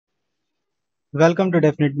Welcome to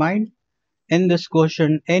Definite Mind. In this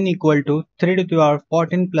question, n equal to 3 to the power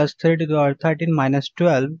 14 plus 3 to the power 13 minus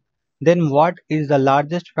 12, then what is the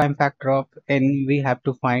largest prime factor of n we have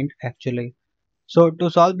to find actually. So to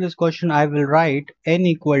solve this question, I will write n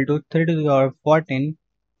equal to 3 to the power 14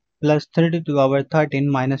 plus 3 to the power 13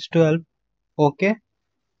 minus 12. Okay.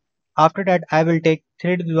 After that, I will take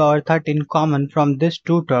 3 to the power 13 common from this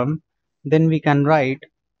two term. Then we can write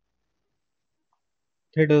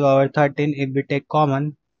 3 to the power 13 if we take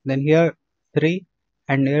common, then here 3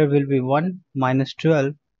 and here will be 1 minus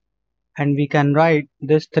 12, and we can write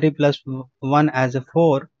this 3 plus 1 as a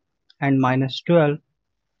 4 and minus 12,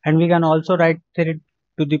 and we can also write 3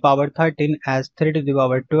 to the power 13 as 3 to the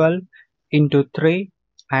power 12 into 3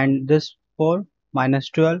 and this 4 minus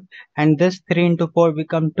 12, and this 3 into 4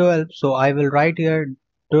 become 12, so I will write here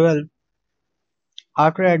 12.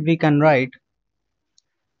 After that we can write,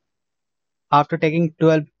 after taking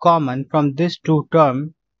 12 common from this two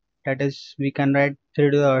term, that is we can write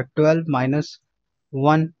 3 to the 12 minus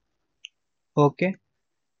 1. Okay,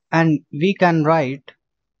 and we can write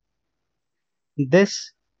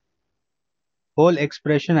this whole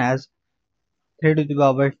expression as 3 to the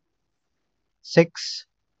power 6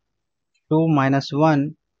 2 minus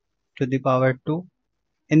 1 to the power 2.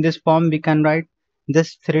 In this form we can write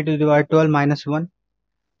this 3 to the power 12 minus 1.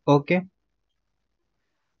 Okay,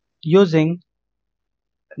 using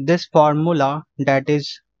this formula, that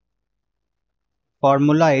is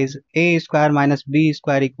formula is a square minus b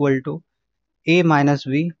square equal to a minus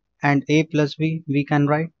b, and a plus b we can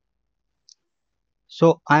write.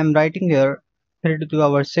 So I am writing here 3 to the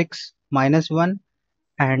power 6 minus 1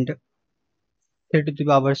 and 3 to the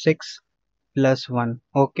power 6 plus 1.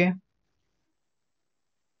 Okay,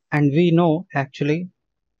 and we know actually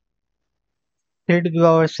 3 to the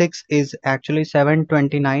power 6 is actually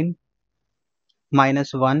 729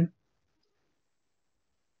 minus 1,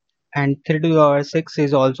 and 3 to the power 6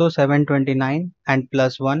 is also 729 and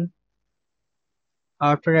plus 1.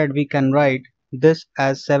 After that we can write this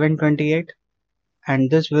as 728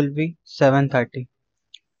 and this will be 730.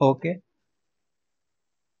 Okay,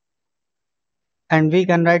 and we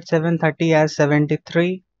can write 730 as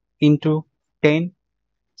 73 into 10.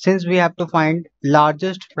 Since we have to find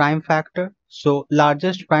largest prime factor, so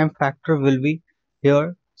largest prime factor will be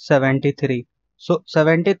here 73. So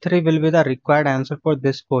 73 will be the required answer for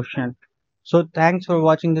this question. So thanks for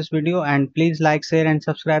watching this video, and please like, share and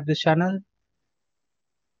subscribe this channel.